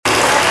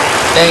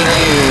Thank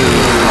you.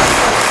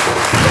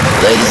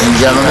 Ladies and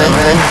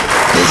gentlemen,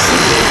 this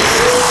is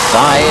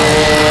Fire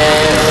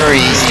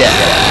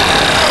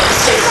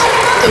Freestyles,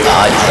 the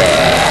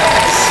podcast.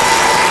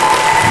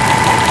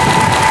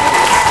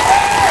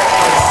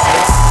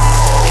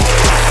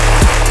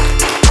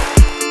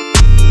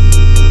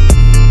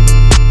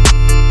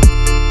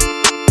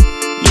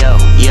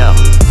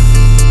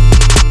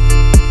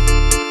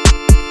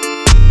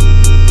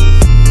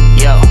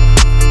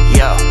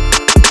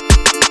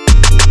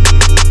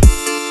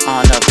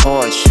 On the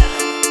porch,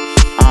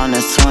 on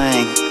the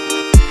swing,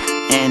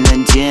 in the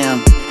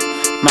gym,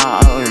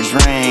 my orders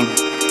ring.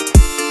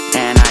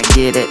 And I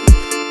get it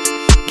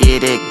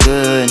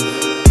good,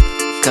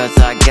 'cause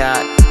I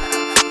got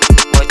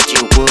what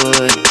you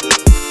would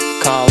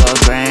call a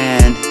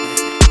grand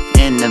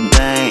in the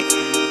bank.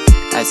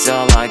 That's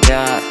all I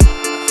got,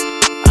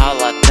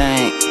 all I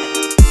think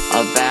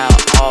about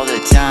all the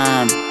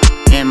time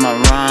in my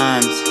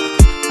rhymes.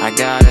 I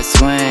gotta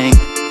swing,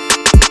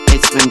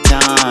 it's been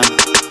time.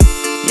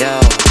 Yo,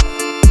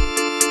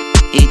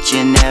 each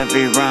and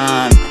every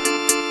rhyme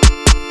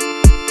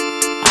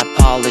I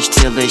polish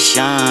till it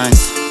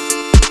shines.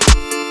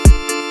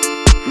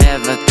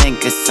 Never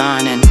think of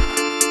signing,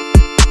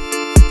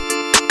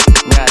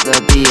 rather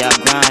be out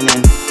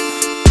grinding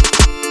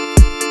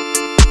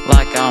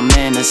like I'm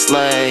in a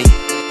sleigh.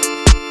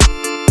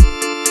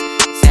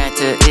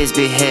 Santa is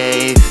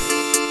behave,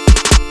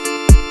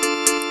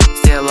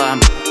 still I'm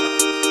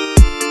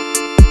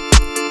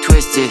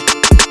twisted,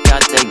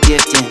 got the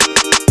gifting.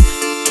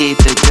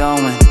 Keep it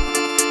going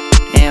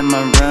in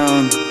my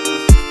room.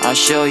 I'll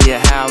show you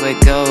how it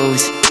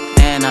goes.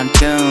 And I'm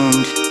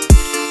tuned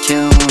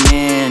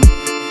in,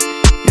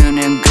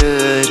 doing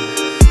good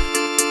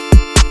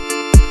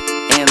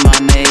in my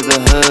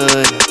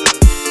neighborhood.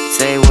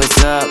 Say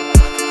what's up,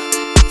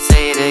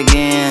 say it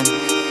again.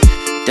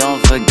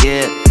 Don't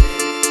forget,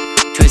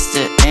 twist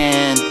it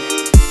in,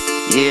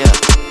 yeah.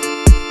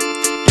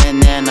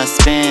 And then I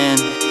spin.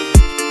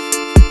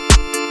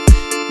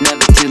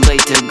 Never too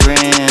late to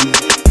grin.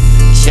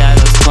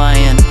 Shadows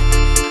playing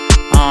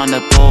on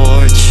the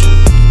porch.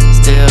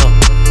 Still,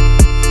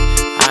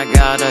 I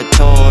got a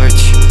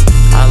torch.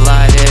 I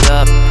light it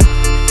up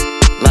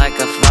like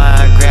a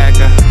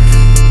firecracker.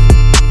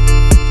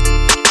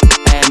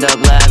 End up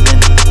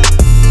laughing,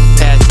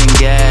 passing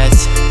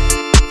gas,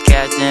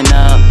 gassing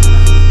up.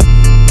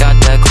 Got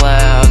the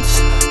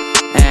clouds,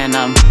 and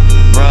I'm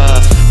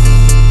rough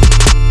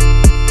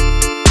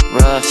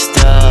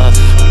stuff.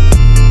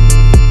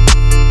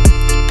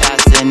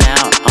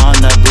 Out on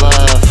the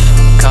bluff,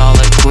 call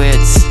it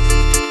quits.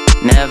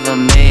 Never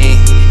me,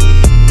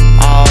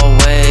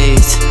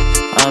 always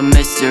a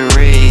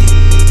mystery.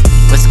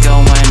 What's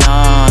going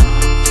on?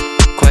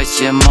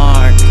 Question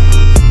mark.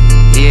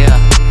 Yeah,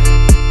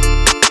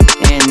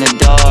 in the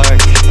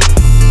dark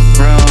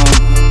room,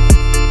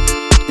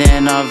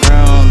 then a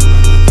room.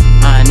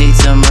 I need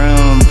some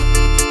room,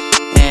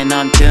 and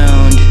I'm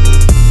tuned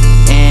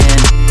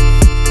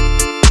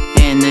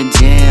in the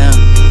gym.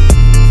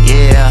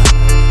 Yeah.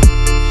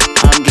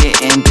 I'm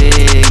getting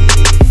big,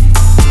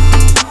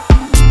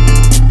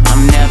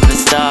 I'm never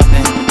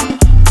stopping,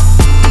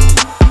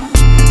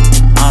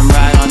 I'm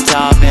right on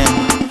topping,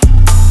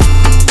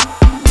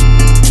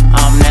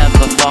 I'm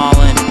never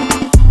falling,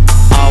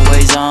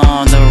 always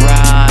on the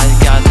rise,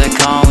 got the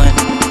calling,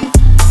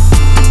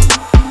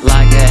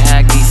 like a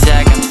hacky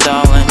sack I'm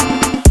stalling,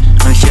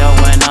 I'm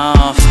showing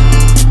off,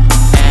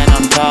 and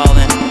I'm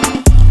calling.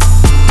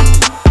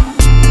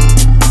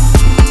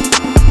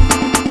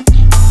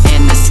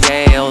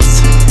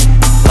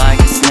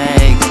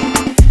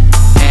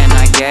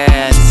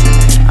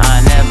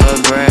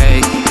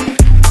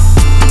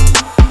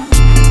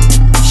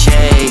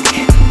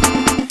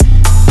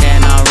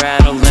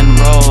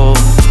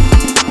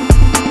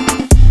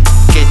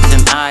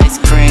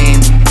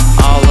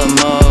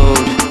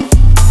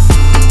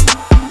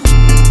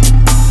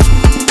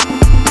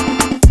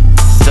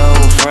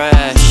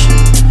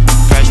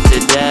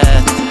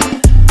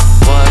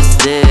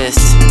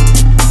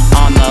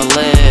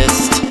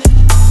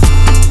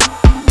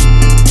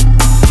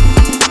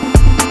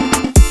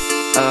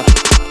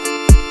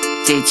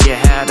 Teach you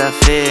how to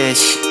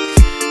fish,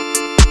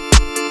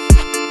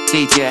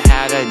 teach you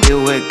how to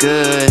do it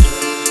good.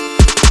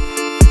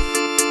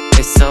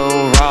 It's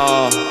so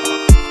raw,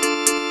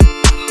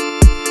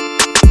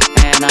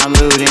 and I'm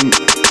looting.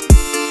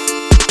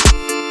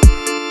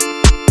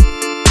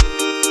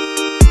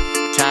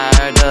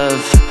 Tired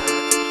of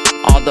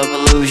all the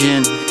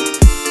pollution.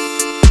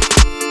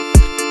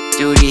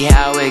 Duty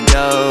how it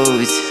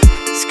goes,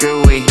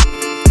 screwy.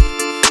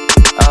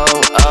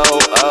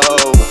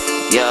 Oh,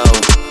 yo.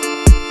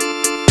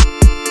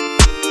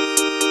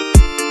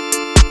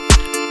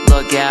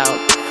 Look out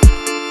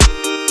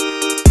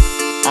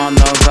on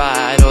the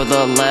right or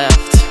the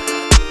left.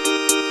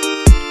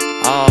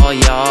 All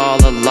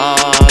y'all are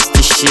lost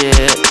to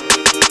shit.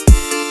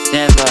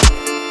 Never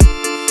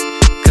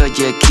could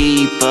you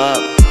keep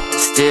up.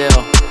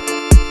 Still,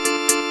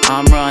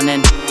 I'm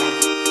running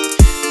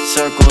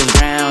circles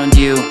round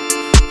you.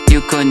 you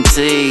couldn't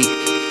see.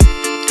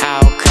 How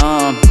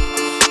come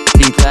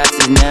these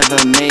glasses never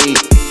meet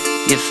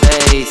your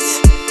face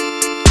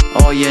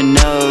or your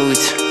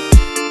nose?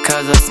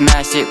 Cause I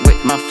smash it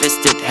with my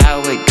fist at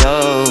how it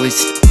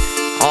goes.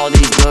 All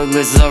these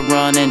burglars are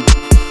running,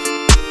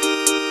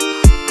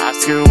 I'm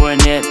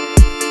screwing it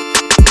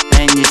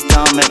in your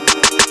stomach.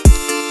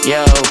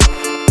 Yo,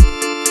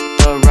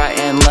 the right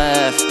and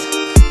left.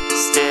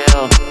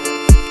 Still,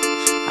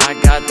 I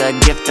got the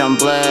gift, I'm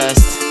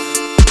blessed.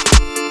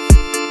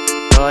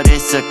 But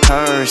it's a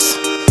curse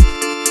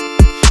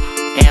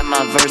in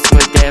my verse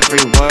with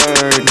every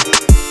word.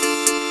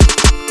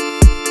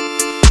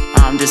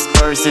 I'm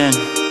dispersing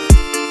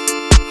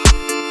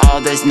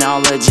all this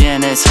knowledge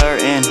and it's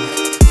hurting.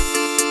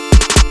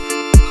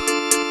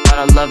 But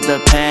I love the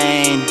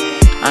pain.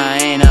 I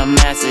ain't a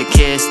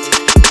masochist,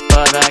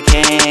 but I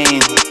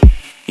can.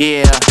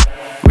 Yeah,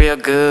 real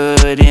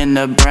good in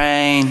the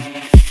brain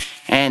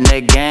and the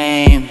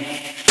game.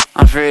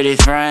 I'm pretty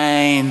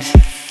framed,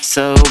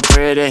 so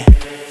pretty.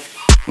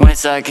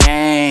 Whence I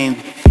came,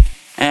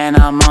 and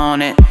I'm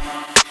on it,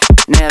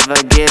 never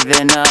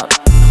giving up.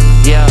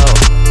 Yo,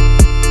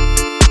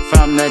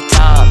 from the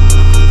top,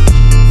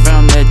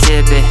 from the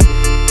tippy,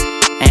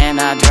 and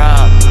I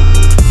drop.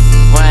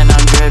 When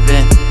I'm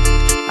dripping,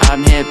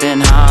 I'm hip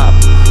and hop,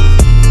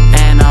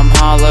 and I'm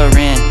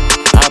hollering,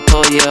 I'll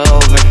pull you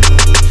over.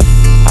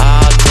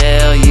 I'll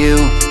tell you,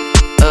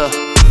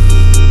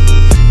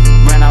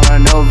 when I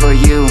run over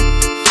you,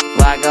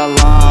 like a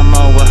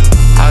lawnmower.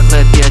 I'll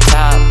clip your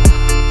top,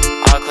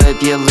 I'll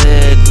clip your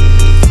lid,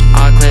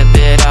 I'll clip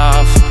it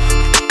off,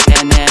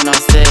 and then I'll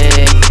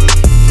say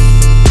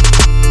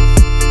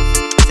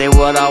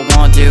what I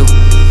want to.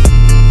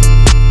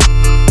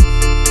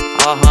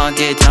 I'll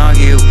honky tonk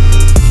you,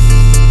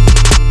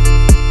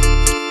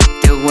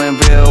 doing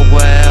real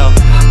well.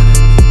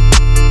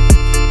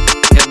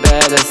 You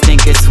better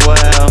stink it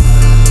swell,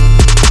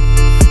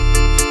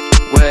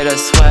 with a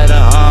sweater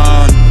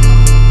on.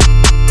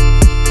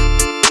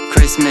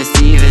 Christmas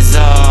Eve is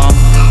all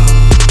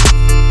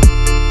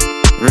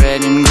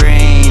red and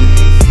green.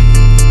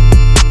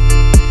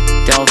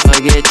 Don't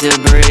forget to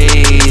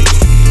breathe,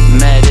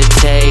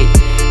 meditate,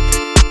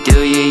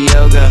 do your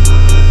yoga.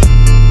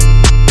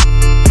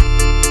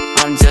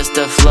 I'm just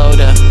a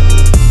floater,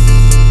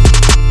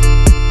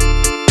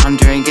 I'm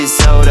drinking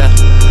soda,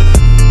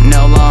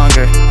 no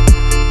longer.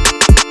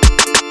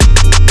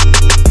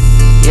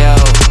 Yo,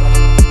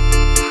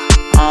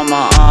 on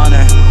my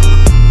honor,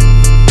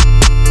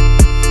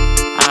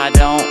 I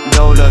don't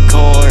go to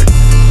court.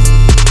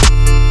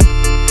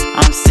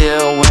 I'm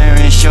still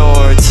wearing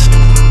shorts,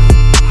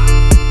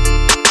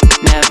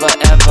 never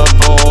ever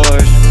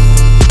bored.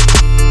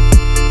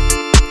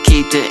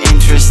 Keep the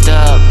interest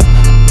up,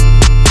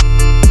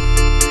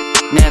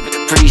 never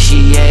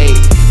appreciate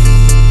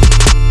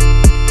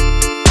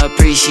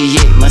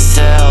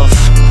myself,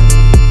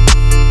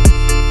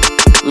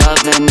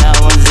 loving no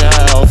one's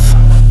else.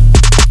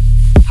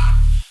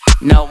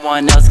 No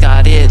one else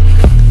got it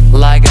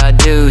like I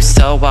do,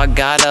 so I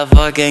gotta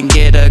fucking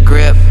get a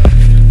grip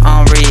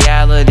on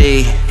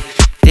reality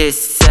this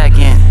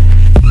second.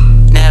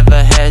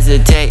 Never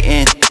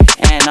hesitating,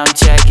 and I'm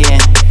checking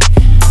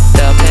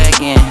the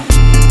pecking,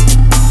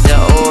 the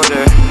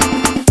order.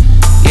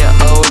 You're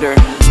older,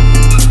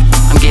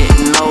 I'm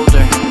getting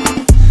older,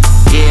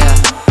 yeah,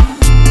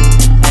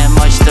 and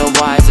much the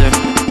wiser.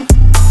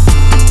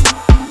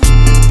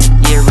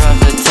 Year of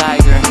the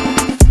tiger,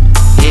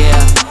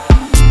 yeah,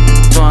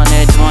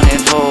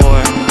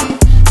 2024,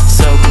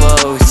 so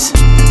close,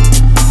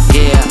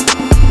 yeah,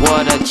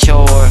 what a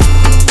chore.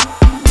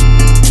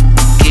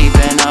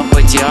 Keeping up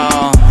with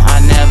y'all, I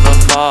never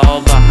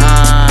fall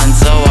behind,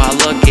 so I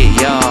look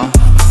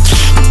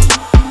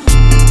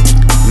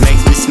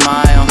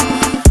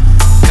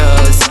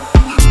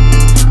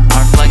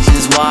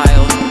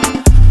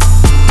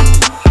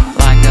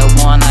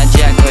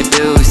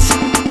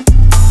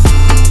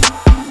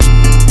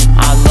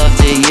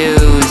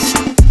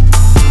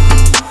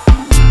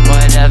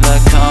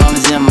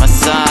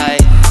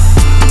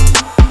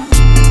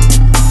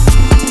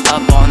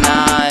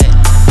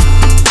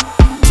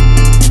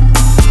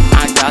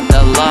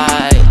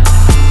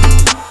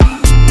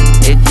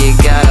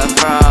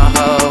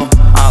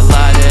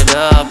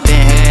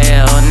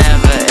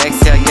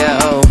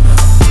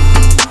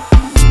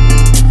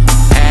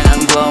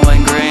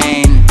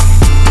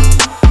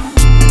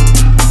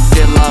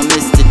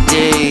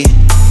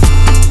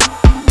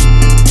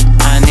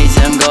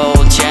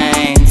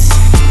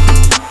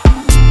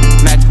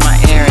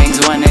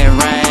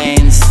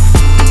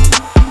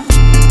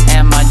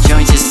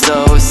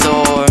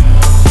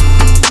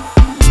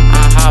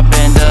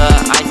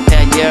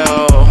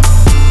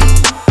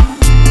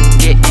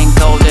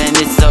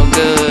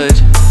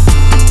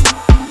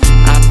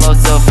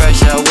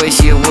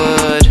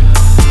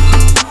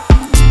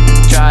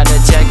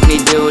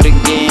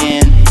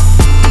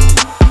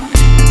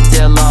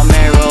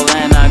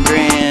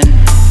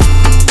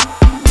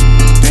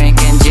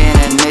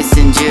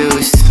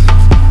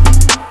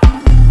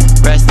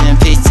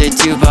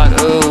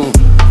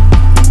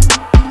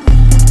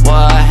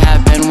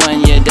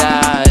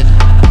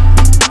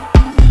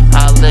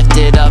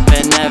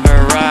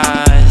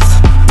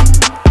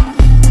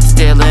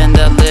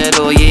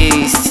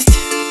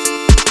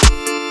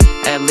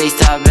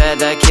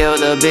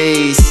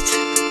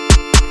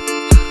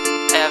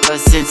ever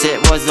since it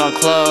was on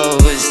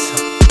clothes.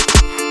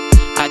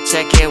 I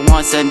check it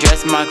once and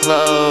dress my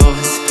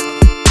clothes.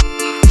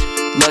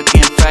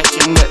 Looking fresh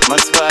and with my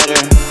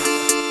sweater.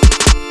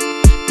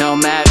 No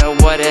matter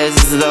what is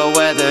the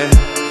weather,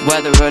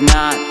 whether or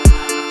not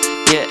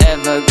you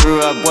ever grew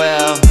up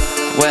well,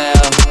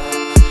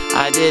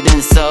 I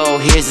didn't, so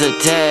here's a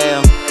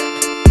tale.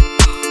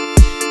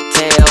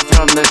 Tale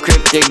from the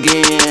crypt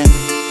again.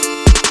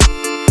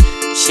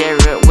 Share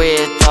it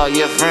with all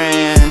your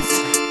friends.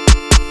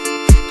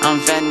 I'm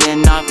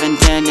fending off and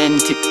tending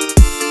to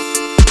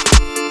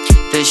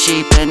the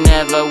sheep and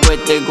never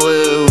with the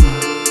glue.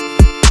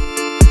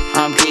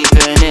 I'm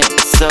keeping it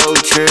so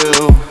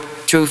true,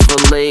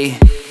 truthfully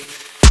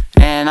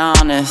and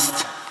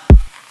honest.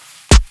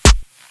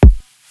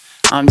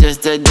 I'm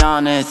just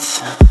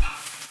Adonis.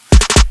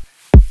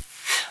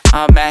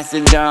 I'm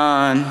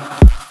Macedon,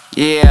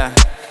 yeah,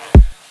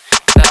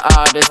 the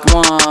artist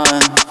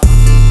one.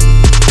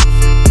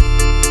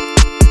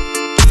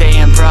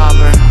 Staying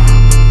proper,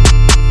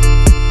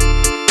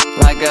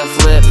 like a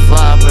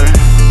flip-flopper.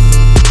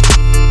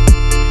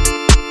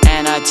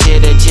 And I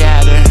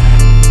chitter-chatter,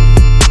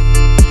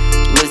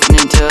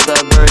 listening to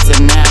the birds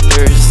and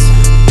nappers.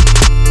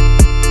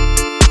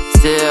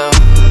 Still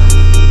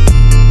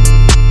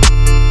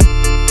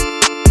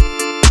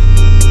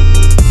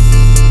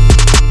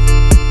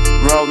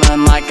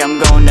rolling like I'm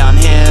going down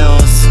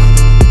hills.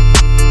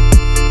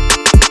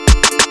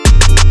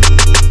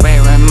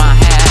 Wearing my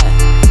hat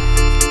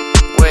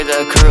with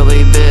a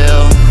curly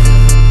bill.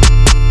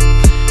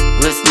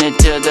 Listening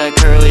to the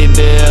curly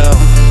bill.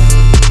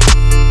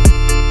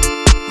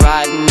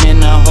 Riding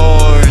in a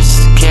horse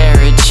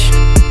carriage.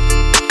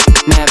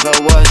 Never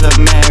was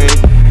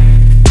married.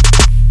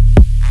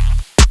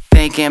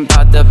 Thinking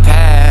about the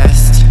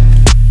past.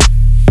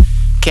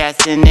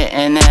 Casting it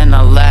and then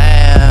I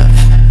laugh.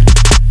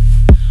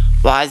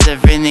 Why is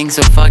everything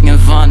so fucking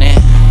funny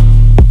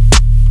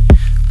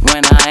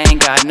when I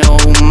ain't got no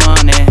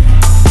money?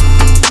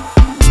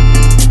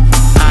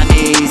 I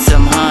need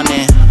some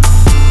honey,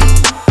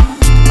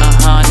 a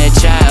honey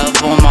child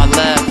for my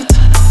left,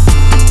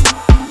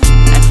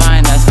 and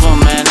finest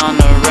woman on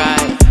the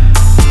right,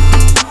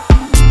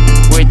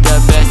 with the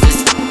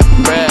bestest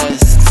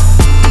breast.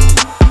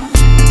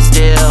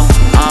 Still,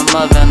 I'm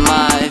loving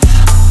life.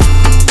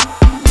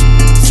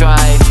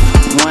 Strife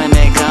when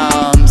it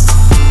comes,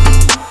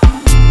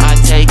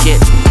 take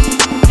it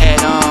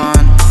head on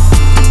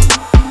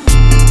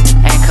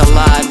and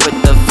collide with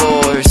the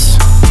force.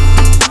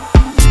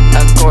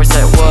 Of course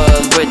it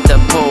was with the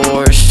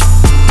Porsche.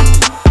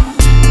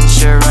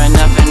 Sure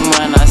enough, and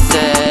when I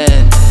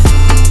said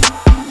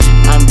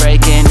I'm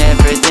breaking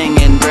everything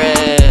in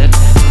bread,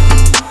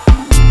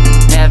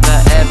 never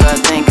ever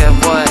think of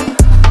what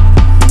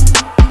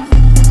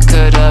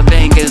could have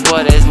been, 'cause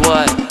what is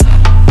what.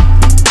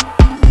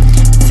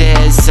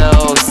 Said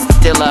so,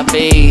 still I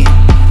be.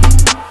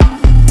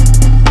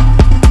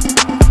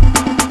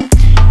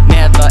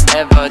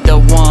 Ever the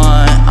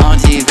one on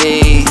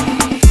TV.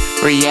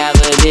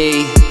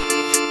 Reality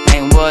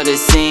ain't what it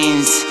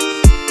seems.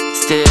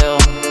 Still,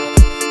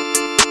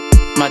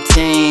 my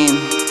team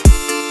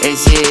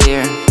is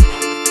here,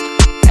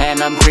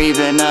 and I'm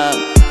creeping up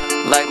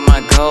like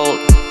my coat.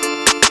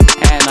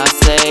 And I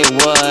say,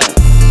 what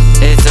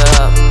is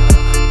up?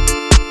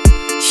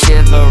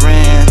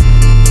 Shivering,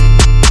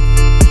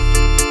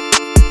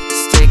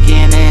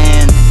 sticking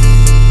in,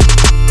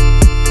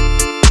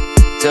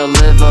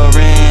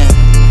 delivering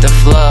the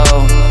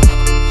flow,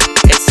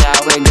 it's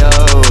how it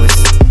goes,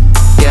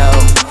 yo.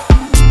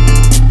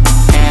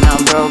 And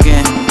I'm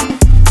broken,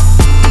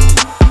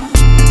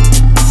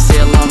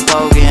 still I'm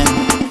poking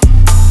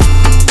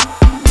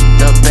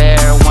the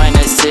bear when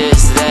it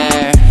sits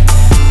there,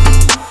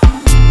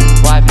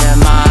 wiping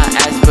my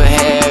ass with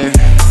hair.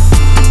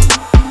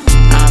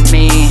 I'm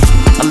me,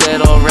 a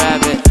little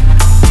rabbit.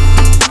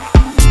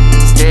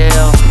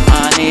 Still,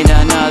 I need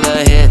another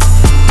hit.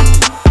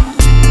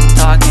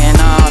 Talking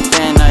off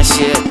in the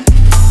shit.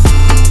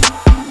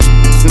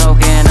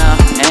 Smoking up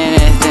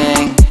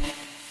anything.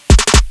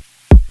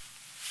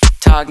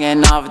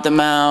 Talking off the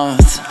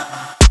mouth.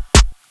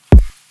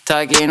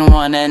 Tugging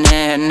one in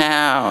and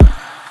out.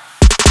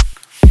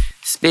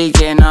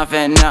 Speaking off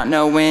and not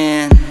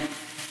knowing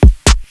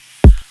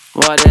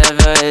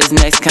whatever is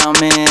next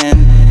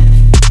coming.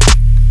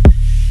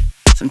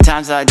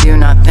 Sometimes I do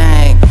not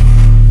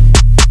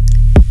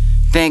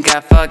think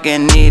I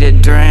fucking need a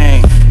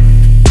drink.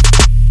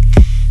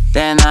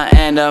 Then I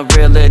end up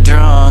really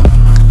drunk,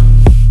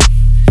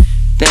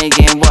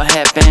 thinking what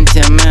happened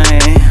to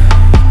me.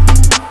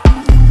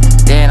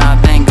 Then I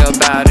think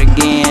about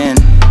again,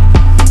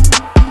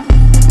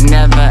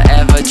 never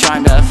ever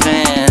trying to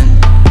offend.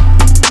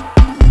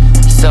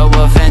 So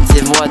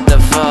offensive, what the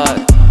fuck?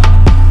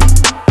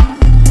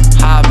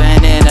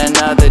 Hopping in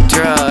another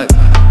drug.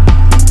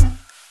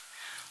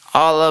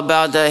 All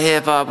about the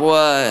hip hop,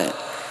 what?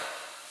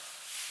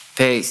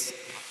 Peace.